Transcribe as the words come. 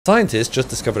Scientists just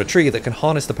discovered a tree that can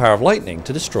harness the power of lightning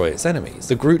to destroy its enemies.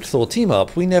 The Groot-Thor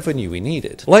team-up we never knew we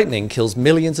needed. Lightning kills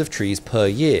millions of trees per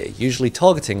year, usually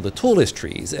targeting the tallest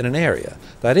trees in an area.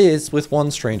 That is, with one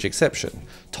strange exception: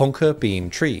 Tonka Bean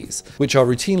trees, which are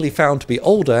routinely found to be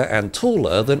older and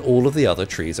taller than all of the other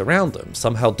trees around them,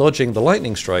 somehow dodging the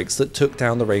lightning strikes that took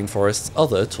down the rainforest's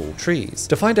other tall trees.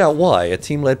 To find out why, a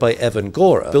team led by Evan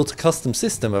Gora built a custom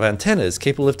system of antennas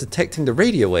capable of detecting the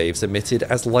radio waves emitted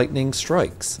as lightning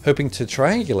strikes, hoping to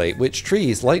triangulate which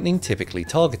trees lightning typically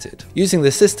targeted. Using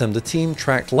this system, the team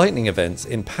tracked lightning events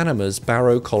in Panama's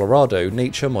Barro, Colorado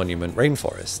Nature Monument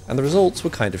rainforest, and the results were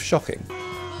kind of shocking.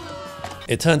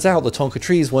 It turns out the Tonka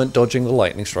trees weren't dodging the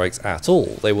lightning strikes at all.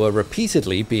 They were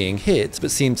repeatedly being hit, but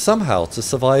seemed somehow to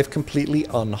survive completely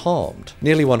unharmed.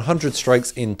 Nearly 100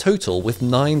 strikes in total, with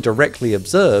 9 directly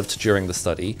observed during the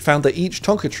study, found that each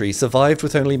Tonka tree survived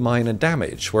with only minor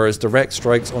damage, whereas direct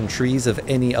strikes on trees of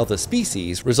any other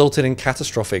species resulted in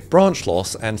catastrophic branch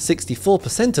loss, and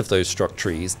 64% of those struck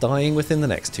trees dying within the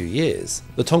next 2 years.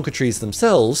 The Tonka trees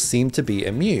themselves seemed to be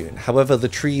immune. However, the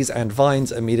trees and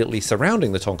vines immediately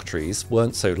surrounding the Tonka trees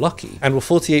weren't so lucky, and were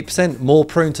 48% more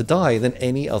prone to die than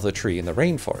any other tree in the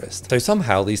rainforest. So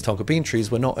somehow these Tonka Bean trees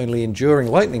were not only enduring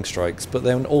lightning strikes, but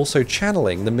then also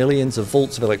channeling the millions of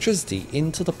volts of electricity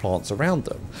into the plants around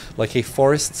them, like a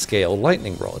forest-scale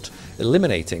lightning rod,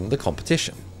 eliminating the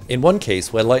competition. In one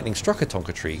case, where lightning struck a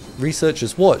Tonka tree,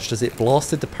 researchers watched as it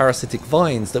blasted the parasitic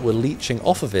vines that were leeching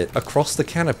off of it across the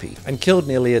canopy, and killed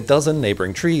nearly a dozen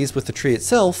neighbouring trees, with the tree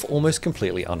itself almost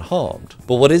completely unharmed.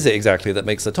 But what is it exactly that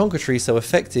makes the Tonka tree so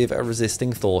effective at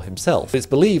resisting Thor himself? It's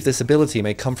believed this ability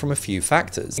may come from a few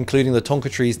factors, including the Tonka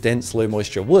tree's dense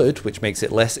low-moisture wood, which makes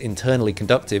it less internally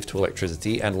conductive to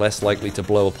electricity and less likely to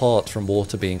blow apart from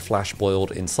water being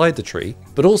flash-boiled inside the tree,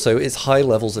 but also its high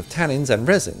levels of tannins and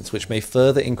resins, which may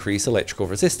further increase electrical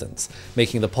resistance,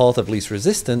 making the path of least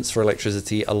resistance for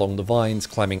electricity along the vines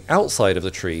climbing outside of the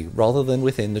tree rather than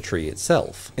within the tree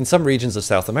itself. In some regions of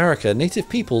South America, native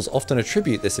peoples often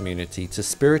attribute this immunity to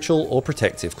spiritual or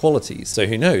protective qualities, so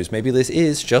who knows, maybe this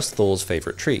is just Thor's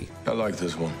favourite tree. I like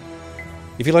this one.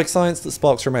 If you like science that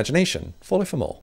sparks your imagination, follow for more.